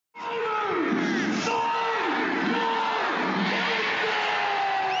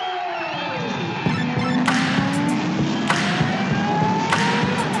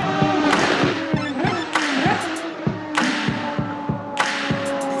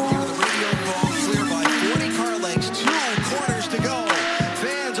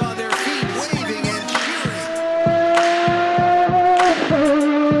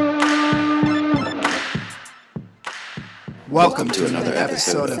Welcome to another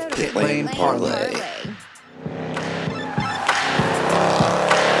episode of Pit Lane Parlay.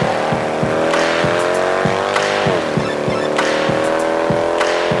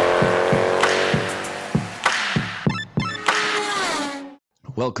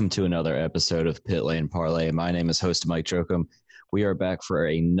 Welcome to another episode of Pit Lane Parlay. My name is host Mike Jokum. We are back for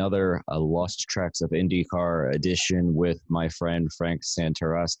another Lost Tracks of INDYCAR edition with my friend Frank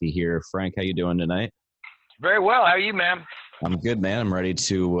Santoroski here. Frank, how you doing tonight? Very well. How are you, man? I'm good, man. I'm ready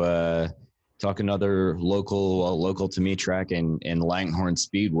to talk another local to me track in Langhorne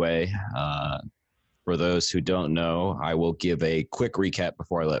Speedway. For those who don't know, I will give a quick recap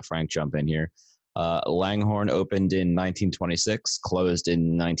before I let Frank jump in here. Langhorne opened in 1926, closed in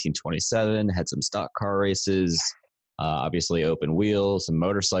 1927, had some stock car races, obviously open wheel, some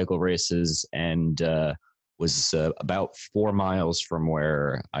motorcycle races, and was about 4 miles from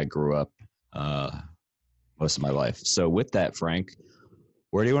where I grew up most of my life. So with that, Frank,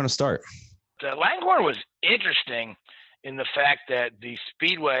 where do you want to start? Langhorne was interesting in the fact that the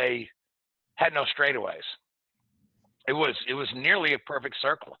speedway had no straightaways. It was nearly a perfect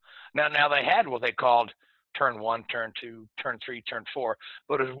circle. Now they had what they called turn 1, turn 2, turn 3, turn 4,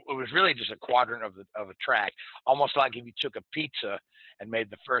 but it was really just a quadrant of a track, almost like if you took a pizza and made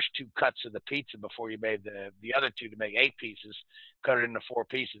the first 2 cuts of the pizza before you made the other 2 to make 8 pieces, cut it into 4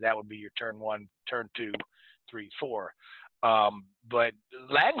 pieces. That would be your turn 1, turn 2, 3, 4. But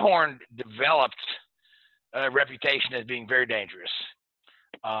Langhorne developed a reputation as being very dangerous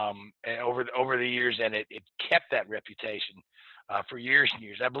over the years, and it kept that reputation for years and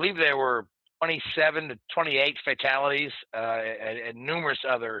years. I believe there were 27 to 28 fatalities and numerous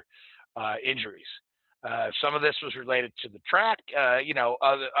other injuries. Some of this was related to the track.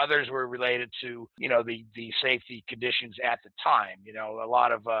 Others were related to the safety conditions at the time. A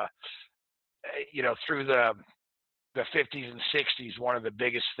lot of through the 50s and 60s, one of the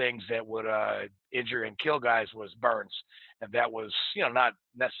biggest things that would injure and kill guys was burns. And that was, not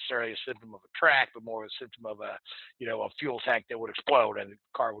necessarily a symptom of a track, but more a symptom of a fuel tank that would explode and the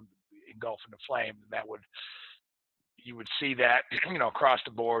car would engulf into flame. And you would see that, across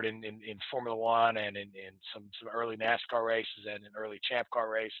the board in Formula One and in some early NASCAR races and in early Champ Car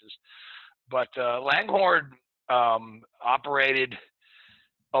races. But Langhorne operated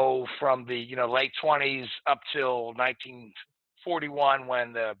from the late 20s up till 1941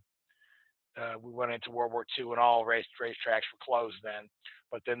 when we went into World War II and all racetracks were closed then.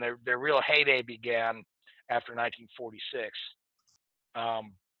 But then their real heyday began after 1946.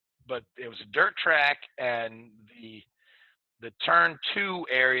 But it was a dirt track, and the turn 2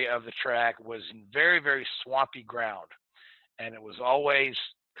 area of the track was in very, very swampy ground, and it was always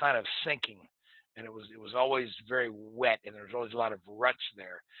kind of sinking. And it was always very wet, and there was always a lot of ruts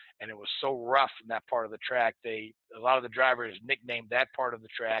there. And it was so rough in that part of the track, a lot of the drivers nicknamed that part of the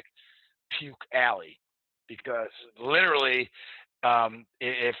track Puke Alley, because literally,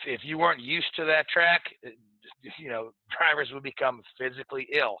 if you weren't used to that track, drivers would become physically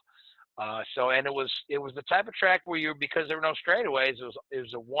ill. And it was the type of track where because there were no straightaways, it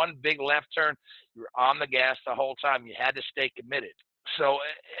was a one big left turn. You were on the gas the whole time. You had to stay committed. So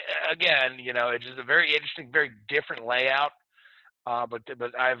again, it's just a very interesting, very different layout. But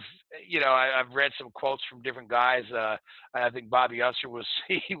I've read some quotes from different guys. I think Bobby Usser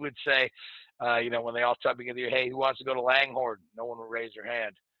he would say, when they all talk together, hey, who wants to go to Langhorne? No one would raise their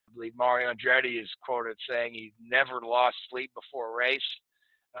hand. I believe Mario Andretti is quoted saying he never lost sleep before a race.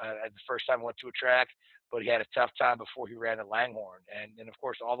 The first time he went to a track, but he had a tough time before he ran at Langhorne. And of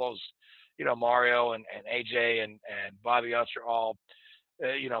course, all those, Mario and AJ and Bobby Usser all,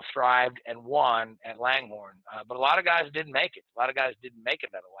 thrived and won at Langhorne. But a lot of guys didn't make it. A lot of guys didn't make it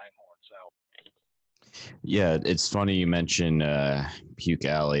at a Langhorne. So. Yeah, it's funny you mention Puke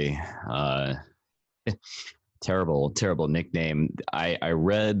Alley. Terrible nickname. I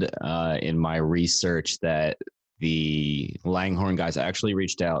read in my research that the Langhorne guys actually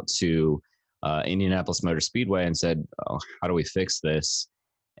reached out to Indianapolis Motor Speedway and said, how do we fix this?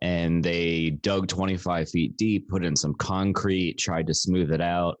 And they dug 25 feet deep, put in some concrete, tried to smooth it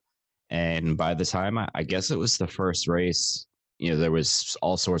out. And by the time, I guess it was the first race, there was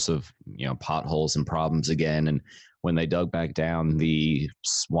all sorts of, potholes and problems again. And when they dug back down, the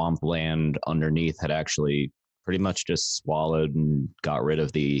swampland underneath had actually pretty much just swallowed and got rid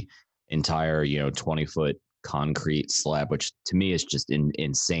of the entire, 20-foot concrete slab, which to me is just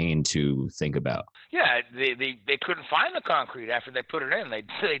insane to think about. Yeah, they couldn't find the concrete after they put it in. They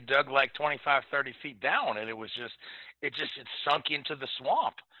dug like 25, 30 feet down, and it sunk into the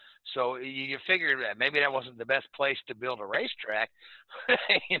swamp. So you figure that maybe that wasn't the best place to build a racetrack,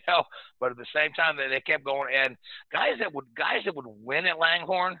 but at the same time that they kept going, and guys that would win at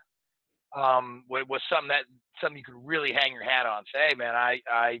Langhorne was something you could really hang your hat on. Say, hey man,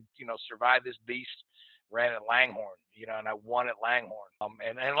 I survived this beast, ran at Langhorne, and I won at Langhorne.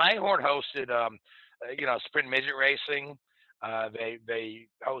 And Langhorne hosted sprint midget racing. They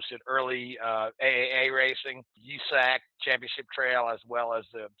hosted early AAA racing, USAC Championship Trail, as well as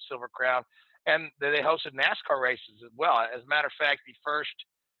the Silver Crown, and they hosted NASCAR races as well. As a matter of fact, the first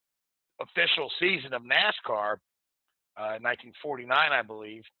official season of NASCAR, in 1949, I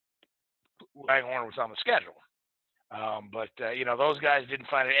believe, Langhorne was on the schedule. But those guys didn't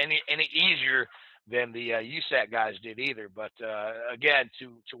find it any easier than the USAC guys did either. But again,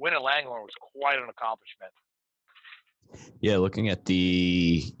 to win at Langhorne was quite an accomplishment. Yeah, looking at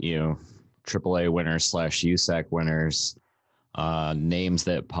the AAA winners / USAC winners, names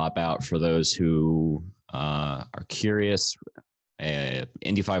that pop out for those who are curious.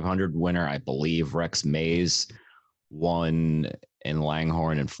 Indy 500 winner, I believe, Rex Mays, won in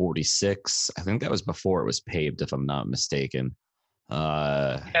Langhorne in 46. I think that was before it was paved, if I'm not mistaken.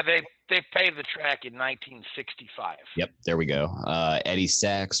 Yeah, they paved the track in 1965. Yep, there we go. Eddie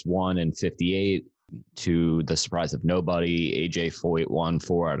Sachs won in 58. To the surprise of nobody, AJ Foyt won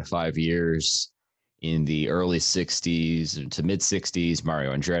 4 out of 5 years. In the early 60s to mid 60s,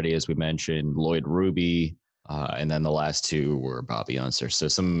 Mario Andretti, as we mentioned, Lloyd Ruby, and then the last two were Bobby Unser. So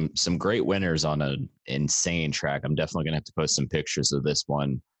some great winners on an insane track. I'm definitely gonna have to post some pictures of this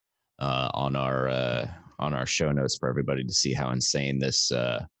one on our show notes for everybody to see how insane this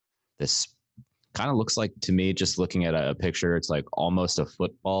kind of looks like to me. Just looking at a picture, it's like almost a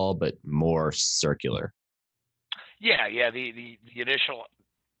football, but more circular. Yeah. The initial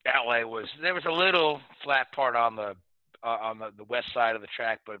outlay there was a little flat part on the west side of the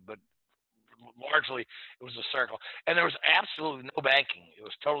track, but largely it was a circle, and there was absolutely no banking. It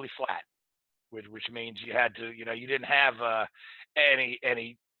was totally flat, which means you had to, you didn't have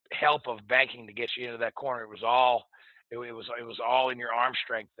any help of banking to get you into that corner. It was all in your arm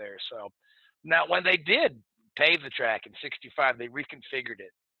strength there. So now when they did pave the track in 65, they reconfigured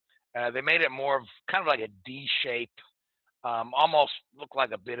it. They made it more of kind of like a D shape, almost looked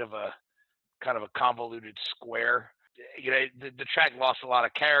like a bit of a kind of a convoluted square. The track lost a lot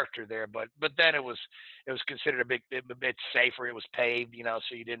of character there, but then it was considered a bit safer. It was paved,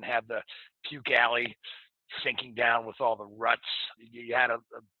 so you didn't have the puke alley sinking down with all the ruts. You had a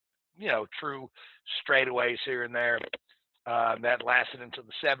true straightaways here and there that lasted until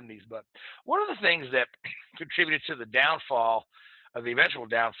the 70s. But one of the things that contributed to the eventual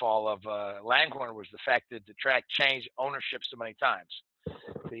downfall of Langhorne was the fact that the track changed ownership so many times.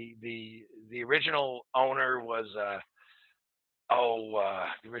 The original owner was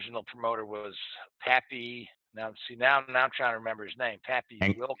the original promoter was Pappy. Now I'm trying to remember his name. Pappy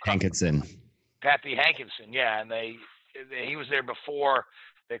Hankinson. Pappy Hankinson, yeah, and he was there before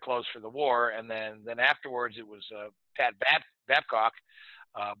they closed for the war, and then afterwards it was Pat Babcock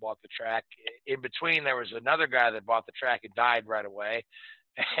bought the track. In between, there was another guy that bought the track and died right away,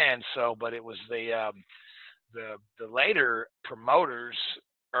 and so, but it was the later promoters,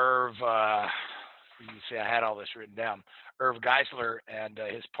 Irv. You can see I had all this written down. Irv Geisler and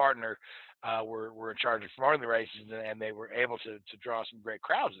his partner were in charge of promoting the races, and they were able to draw some great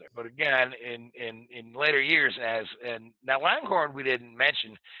crowds there. But again, in later years, and now Langhorne, we didn't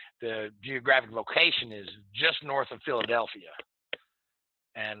mention, the geographic location is just north of Philadelphia,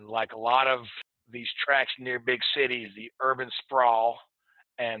 and like a lot of these tracks near big cities, the urban sprawl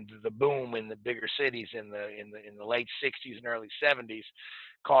and the boom in the bigger cities in the late 60s and early 70s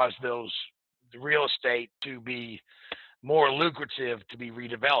caused the real estate to be more lucrative to be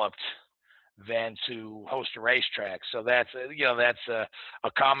redeveloped than to host a racetrack. So that's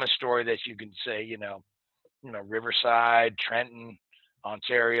a common story that you can say, Riverside, Trenton,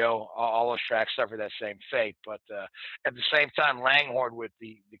 Ontario, all those tracks suffer that same fate. But at the same time, Langhorne, with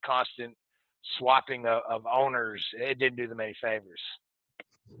the constant swapping of owners, it didn't do them any favors.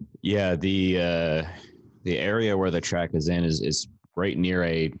 Yeah, the area where the track is in is right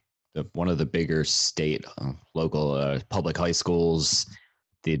near one of the bigger state local public high schools.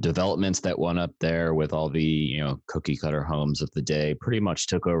 The developments that went up there with all the cookie cutter homes of the day pretty much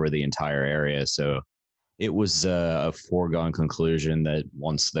took over the entire area. So it was a foregone conclusion that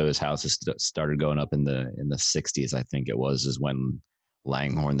once those houses started going up in the 60s, I think it was, is when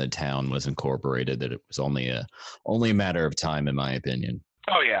Langhorne, the town, was incorporated. That it was only a matter of time, in my opinion.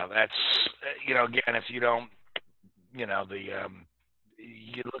 Oh yeah, that's again, if you don't,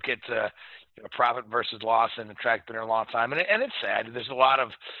 you look at profit versus loss, and the track's been there a long time, and it's sad. There's a lot of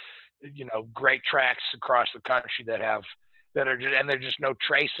great tracks across the country that are just, and there's just no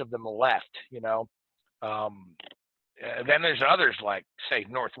trace of them left. Then there's others like, say,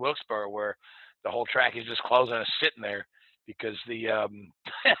 North Wilkesboro, where the whole track is just closed and it's sitting there because the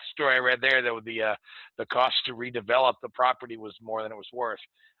story I read there, that the cost to redevelop the property was more than it was worth,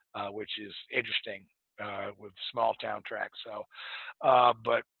 which is interesting with small town tracks. So,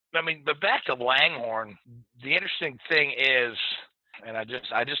 but back to Langhorne, the interesting thing is, and I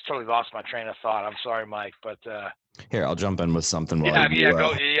just totally lost my train of thought. I'm sorry, Mike, but here, I'll jump in with something while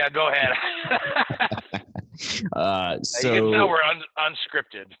go ahead. So you can tell we're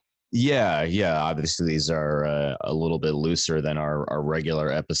unscripted. Yeah. Obviously, these are a little bit looser than our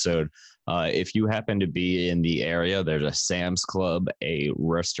regular episode. If you happen to be in the area, there's a Sam's Club, a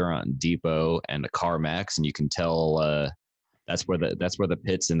Restaurant Depot, and a CarMax, and you can tell that's where the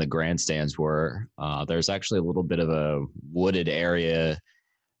pits and the grandstands were. There's actually a little bit of a wooded area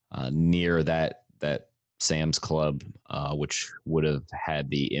near that Sam's Club, which would have had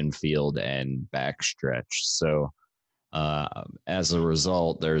the infield and backstretch. So as a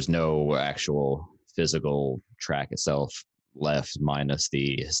result, there's no actual physical track itself left, minus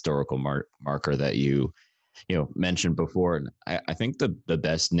the historical marker that you mentioned before. And I think the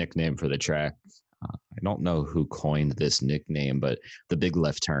best nickname for the track, I don't know who coined this nickname, but the Big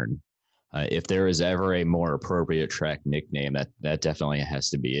Left Turn. If there is ever a more appropriate track nickname, that definitely has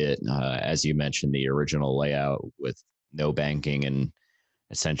to be it. As you mentioned, the original layout with no banking and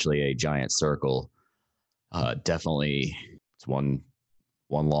essentially a giant circle. Definitely, it's one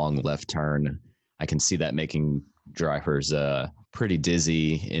long left turn. I can see that making drivers pretty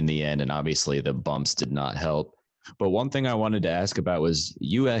dizzy in the end, and obviously the bumps did not help. But one thing I wanted to ask about was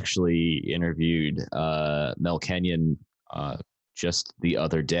you actually interviewed Mel Kenyon just the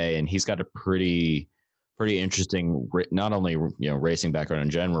other day, and he's got a pretty interesting, not only racing background in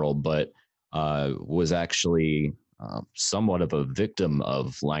general, but was actually somewhat of a victim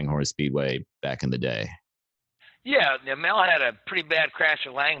of Langhorne Speedway back in the day. Yeah, Mel had a pretty bad crash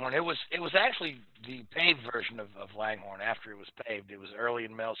at Langhorne. It was actually the paved version of Langhorne after it was paved. It was early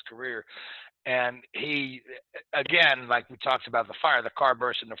in Mel's career. And he, again, like we talked about the fire, the car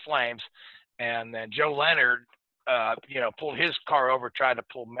burst into flames. And then Joe Leonard, pulled his car over, tried to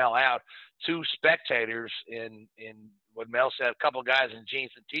pull Mel out. Two spectators in what Mel said, a couple of guys in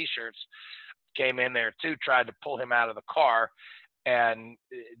jeans and T-shirts came in there too, tried to pull him out of the car. And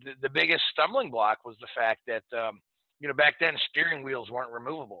the biggest stumbling block was the fact that, back then steering wheels weren't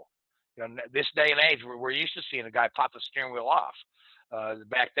removable. This day and age, we're used to seeing a guy pop the steering wheel off.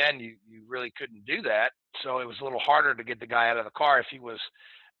 Back then, you really couldn't do that. So it was a little harder to get the guy out of the car if he was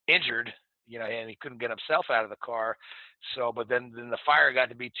injured, and he couldn't get himself out of the car. So, but then the fire got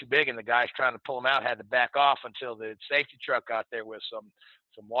to be too big, and the guys trying to pull him out had to back off until the safety truck got there with some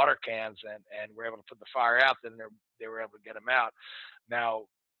water cans and were able to put the fire out. Then they were able to get him out. Now,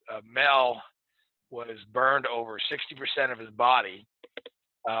 Mel was burned over 60% of his body.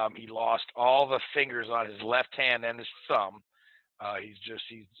 He lost all the fingers on his left hand and his thumb.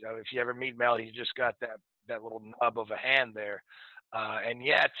 If you ever meet Mel, he's just got that little nub of a hand there. And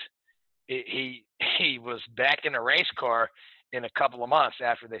yet he was back in a race car in a couple of months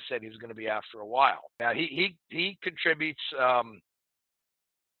after they said he was going to be out for a while. Now he contributes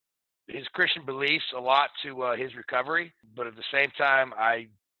his Christian beliefs a lot to his recovery, but at the same time, I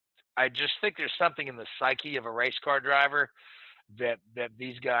just think there's something in the psyche of a race car driver that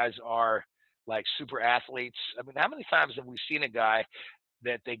these guys are like super athletes. I mean, how many times have we seen a guy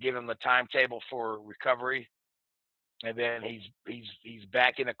that they give him the timetable for recovery, and then he's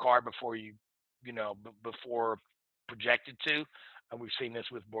back in a car before before projected to? And we've seen this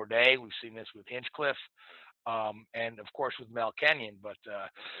with Bourdais, we've seen this with Hinchcliffe. And of course with Mel Kenyon, but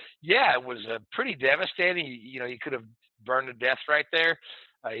it was pretty devastating. He could have burned to death right there.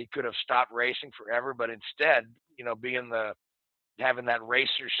 He could have stopped racing forever, but instead, having that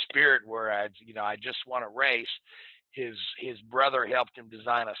racer spirit where I just want to race. His brother helped him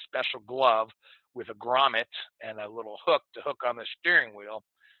design a special glove with a grommet and a little hook to hook on the steering wheel,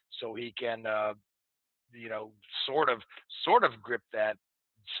 so he can sort of grip that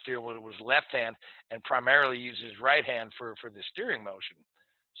steering wheel with his left hand and primarily use his right hand for the steering motion.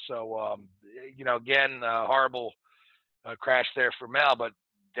 So again, horrible crash there for Mel, but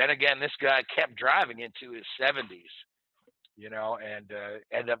then again, this guy kept driving into his 70s, and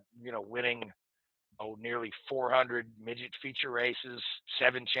ended up winning nearly 400 midget feature races,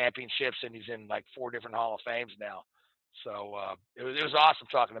 7 championships, and he's in like 4 different Hall of Fames now. So it was awesome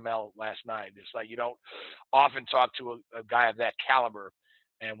talking to Mel last night. It's like you don't often talk to a guy of that caliber.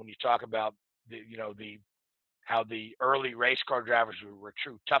 And when you talk about the how the early race car drivers were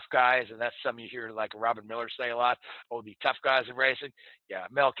true tough guys, and that's something you hear like Robin Miller say a lot. Oh, the tough guys of racing. Yeah,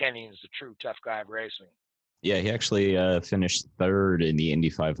 Mel Kenyon is the true tough guy of racing. Yeah, he actually finished third in the Indy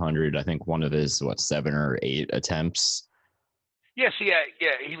 500. I think one of his 7 or 8 attempts. Yes, yeah.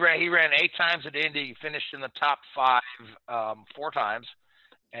 He ran 8 times at Indy. He finished in the top 5 4 times,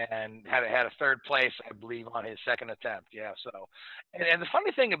 and had a third place, I believe, on his second attempt. Yeah. So, and the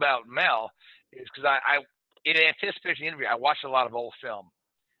funny thing about Mel is because I in anticipation of the interview, I watched a lot of old film,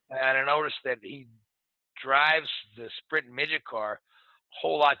 and I noticed that he drives the sprint midget car a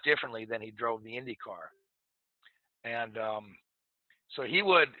whole lot differently than he drove the Indy car. And so he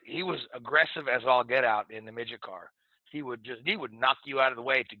was aggressive as all get out in the midget car. He would knock you out of the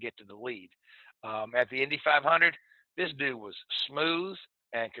way to get to the lead. At the Indy 500, this dude was smooth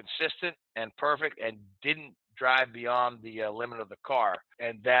and consistent and perfect, and didn't drive beyond the limit of the car,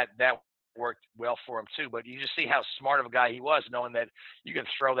 and that worked well for him too. But you just see how smart of a guy he was, knowing that you can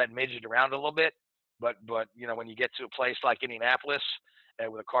throw that midget around a little bit, but when you get to a place like Indianapolis,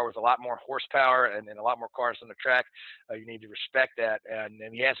 with a car with a lot more horsepower and a lot more cars on the track, you need to respect that. And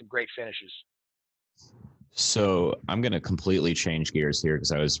he has some great finishes. So I'm going to completely change gears here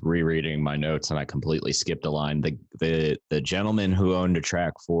because I was rereading my notes and I completely skipped a line. The gentleman who owned the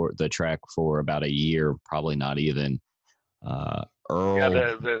track for about a year, probably not even, Earl. Yeah,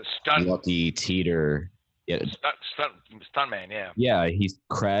 the stunt Lucky Teeter. Yeah, stuntman. Yeah. Yeah, he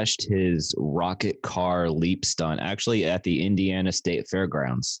crashed his rocket car leap stunt actually at the Indiana State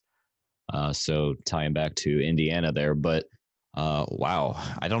Fairgrounds. So tying back to Indiana there, but wow,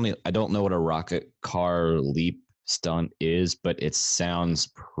 I don't know what a rocket car leap stunt is, but it sounds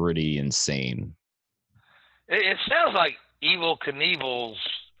pretty insane. It sounds like Evel Knievel's,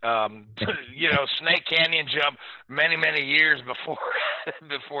 Snake Canyon jump many years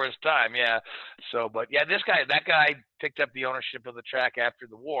before his time. Yeah. So, but yeah, that guy picked up the ownership of the track after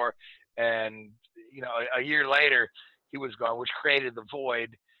the war, and a year later he was gone, which created the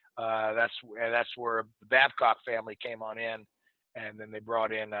void. That's where the Babcock family came on in, and then they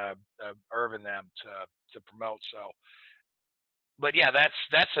brought in Irvin them to promote. So, but yeah,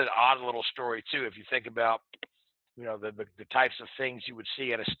 that's an odd little story too. If you think about the types of things you would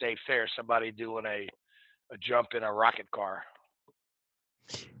see at a state fair, somebody doing a jump in a rocket car.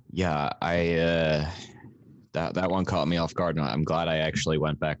 Yeah, I that one caught me off guard. I'm glad I actually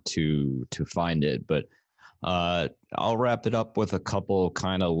went back to find it, but I'll wrap it up with a couple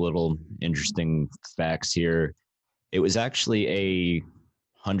kind of little interesting facts here. It was actually a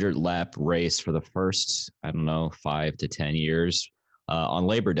 100-lap race for the first, 5 to 10 years on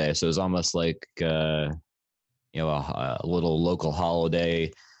Labor Day. So it was almost like a little local holiday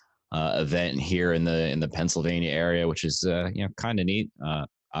event here in the Pennsylvania area, which is kind of neat.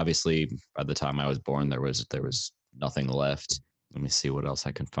 Obviously, by the time I was born, there was nothing left. Let me see what else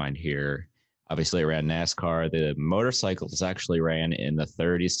I can find here. Obviously, I ran NASCAR. The motorcycles actually ran in the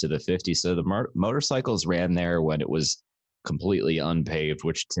 30s to the 50s. So the motorcycles ran there when it was completely unpaved,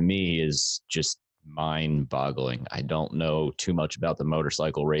 which to me is just mind-boggling. I don't know too much about the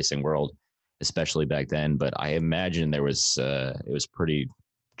motorcycle racing world, especially back then, but I imagine it was pretty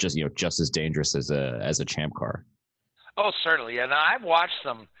just as dangerous as a champ car. Oh, certainly. Yeah. Now I've watched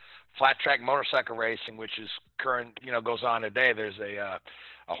some flat track motorcycle racing, which is current, goes on today. There's a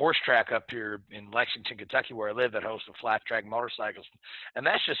horse track up here in Lexington, Kentucky, where I live, that hosts a flat track motorcycles, and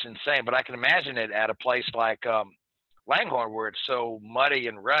that's just insane. But I can imagine it at a place like Langhorne, where it's so muddy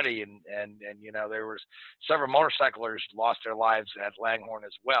and ruddy, and there was several motorcyclers lost their lives at Langhorne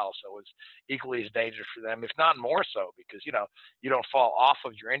as well. So it's equally as dangerous for them, if not more so, because you don't fall off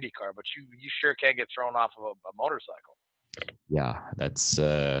of your IndyCar, but you sure can get thrown off of a motorcycle. Yeah, that's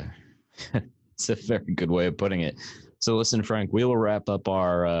it's a very good way of putting it. So listen, Frank, we will wrap up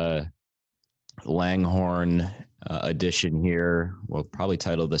our Langhorne edition here. We'll probably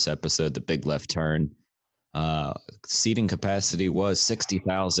title this episode "The Big Left Turn." Seating capacity was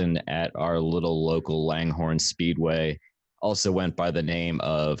 60,000 at our little local Langhorne Speedway. Also went by the name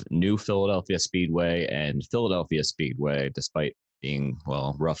of New Philadelphia Speedway and Philadelphia Speedway, despite being,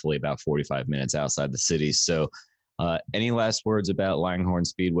 roughly about 45 minutes outside the city. So any last words about Langhorne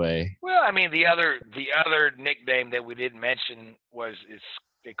Speedway? Well, I mean, the other nickname that we didn't mention is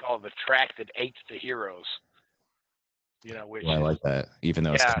they call it the track that ate the heroes. Which I like that. Even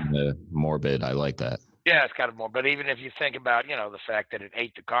though it's kind of morbid, I like that. Yeah, it's kind of more. But even if you think about, the fact that it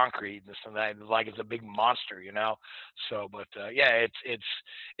ate the concrete and this and that, like it's a big monster, So, but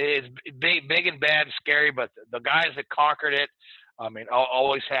it's big and bad, and scary. But the guys that conquered it, I mean,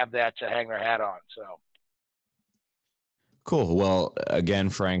 always have that to hang their hat on. So. Cool. Well, again,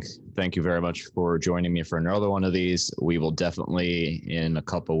 Frank, thank you very much for joining me for another one of these. We will definitely, in a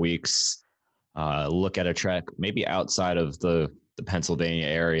couple weeks, look at a track maybe outside of the Pennsylvania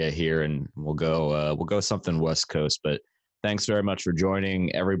area here, and we'll go something West Coast. But thanks very much for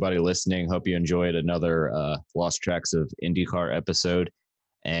joining, everybody listening. Hope you enjoyed another Lost Tracks of INDYCAR episode,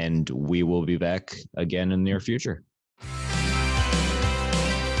 and we will be back again in the near future.